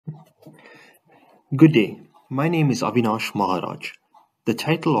Good day. My name is Avinash Maharaj. The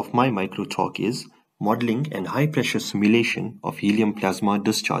title of my micro talk is Modeling and High Pressure Simulation of Helium Plasma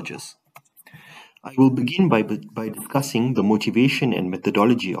Discharges. I will begin by discussing the motivation and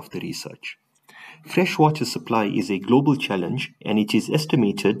methodology of the research. Freshwater supply is a global challenge, and it is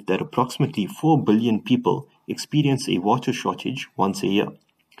estimated that approximately 4 billion people experience a water shortage once a year.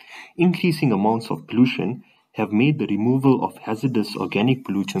 Increasing amounts of pollution have made the removal of hazardous organic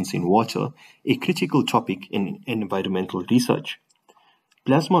pollutants in water a critical topic in environmental research.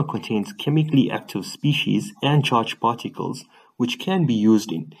 Plasma contains chemically active species and charged particles which can be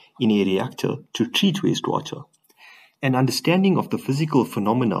used in a reactor to treat wastewater. An understanding of the physical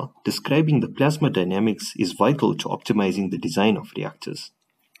phenomena describing the plasma dynamics is vital to optimizing the design of reactors.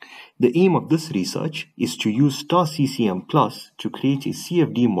 The aim of this research is to use star CCM Plus to create a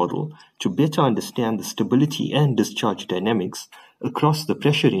CFD model to better understand the stability and discharge dynamics across the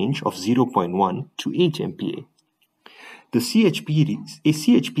pressure range of 0.1 to 8 MPa. The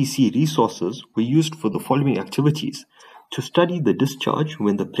CHPC resources were used for the following activities: to study the discharge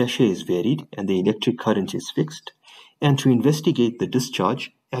when the pressure is varied and the electric current is fixed, and to investigate the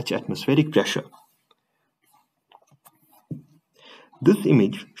discharge at atmospheric pressure. This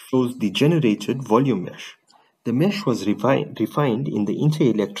image shows the generated volume mesh. The mesh was refined in the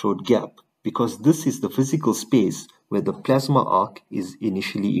inter-electrode gap because this is the physical space where the plasma arc is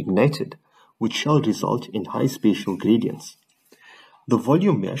initially ignited, which shall result in high spatial gradients. The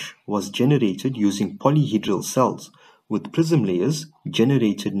volume mesh was generated using polyhedral cells with prism layers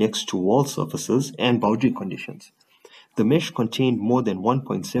generated next to wall surfaces and boundary conditions. The mesh contained more than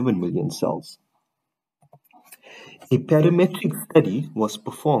 1.7 million cells. A parametric study was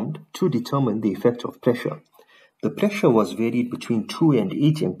performed to determine the effect of pressure. The pressure was varied between 2 and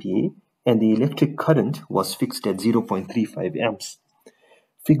 8 MPa, and the electric current was fixed at 0.35 amps.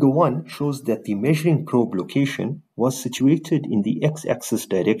 Figure 1 shows that the measuring probe location was situated in the x-axis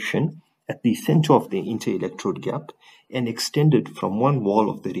direction at the center of the inter-electrode gap and extended from one wall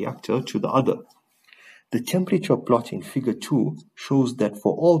of the reactor to the other. The temperature plot in Figure 2 shows that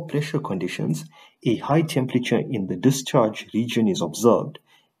for all pressure conditions, a high temperature in the discharge region is observed,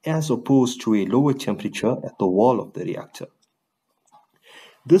 as opposed to a lower temperature at the wall of the reactor.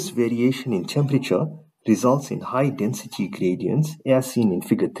 This variation in temperature results in high density gradients as seen in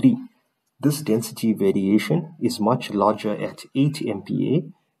Figure 3. This density variation is much larger at 8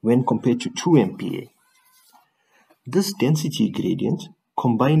 MPa when compared to 2 MPa. This density gradient,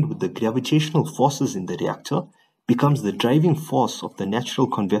 combined with the gravitational forces in the reactor, becomes the driving force of the natural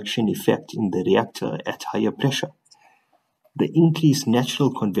convection effect in the reactor at higher pressure. The increased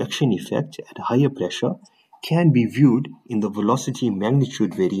natural convection effect at higher pressure can be viewed in the velocity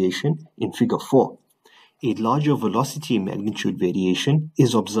magnitude variation in Figure 4. A larger velocity magnitude variation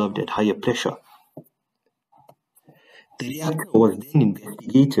is observed at higher pressure. The reactor was then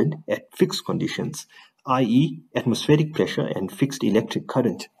investigated at fixed conditions, i.e. atmospheric pressure and fixed electric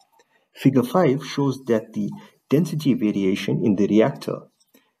current. Figure 5 shows that the density variation in the reactor.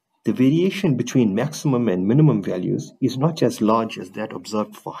 The variation between maximum and minimum values is not as large as that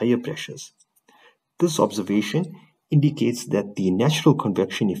observed for higher pressures. This observation indicates that the natural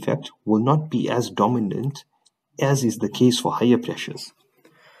convection effect will not be as dominant as is the case for higher pressures.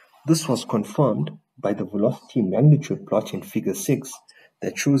 This was confirmed by the velocity magnitude plot in Figure 6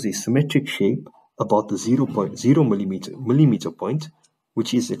 that shows a symmetric shape about the 0.0 millimeter point,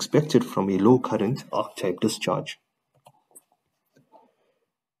 which is expected from a low current arc-type discharge.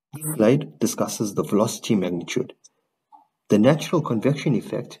 This slide discusses the velocity magnitude. The natural convection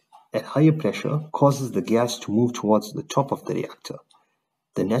effect at higher pressure causes the gas to move towards the top of the reactor.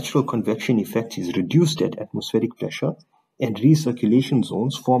 The natural convection effect is reduced at atmospheric pressure, and recirculation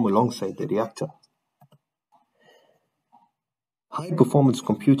zones form alongside the reactor. High-performance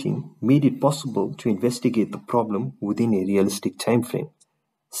computing made it possible to investigate the problem within a realistic time frame.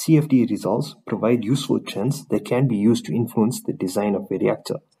 CFD results provide useful trends that can be used to influence the design of a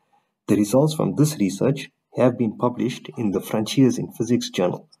reactor. The results from this research have been published in the Frontiers in Physics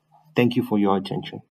journal. Thank you for your attention.